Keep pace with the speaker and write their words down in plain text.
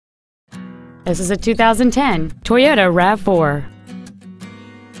This is a 2010 Toyota RAV4.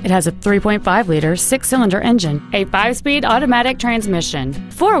 It has a 3.5-liter six-cylinder engine, a 5-speed automatic transmission,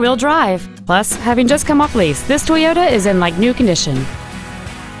 4-wheel drive. Plus, having just come off lease, this Toyota is in like new condition.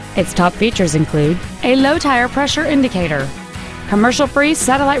 Its top features include a low tire pressure indicator, commercial-free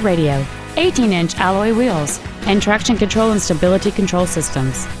satellite radio, 18-inch alloy wheels, and traction control and stability control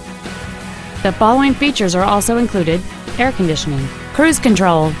systems. The following features are also included: air conditioning, cruise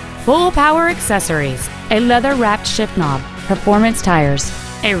control, full power accessories, a leather-wrapped shift knob, performance tires,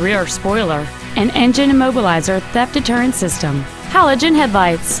 a rear spoiler, an engine immobilizer theft deterrent system, halogen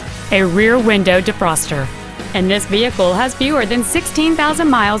headlights, a rear window defroster, and this vehicle has fewer than 16,000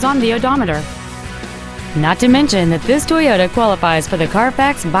 miles on the odometer. Not to mention that this Toyota qualifies for the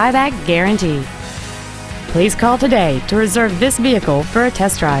Carfax buyback guarantee. Please call today to reserve this vehicle for a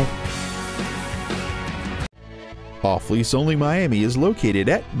test drive. OffLeaseOnly Miami is located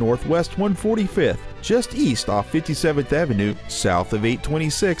at Northwest 145th, just east off 57th Avenue, south of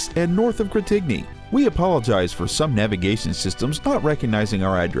 826, and north of Cretigny. We apologize for some navigation systems not recognizing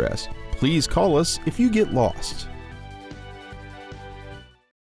our address. Please call us if you get lost.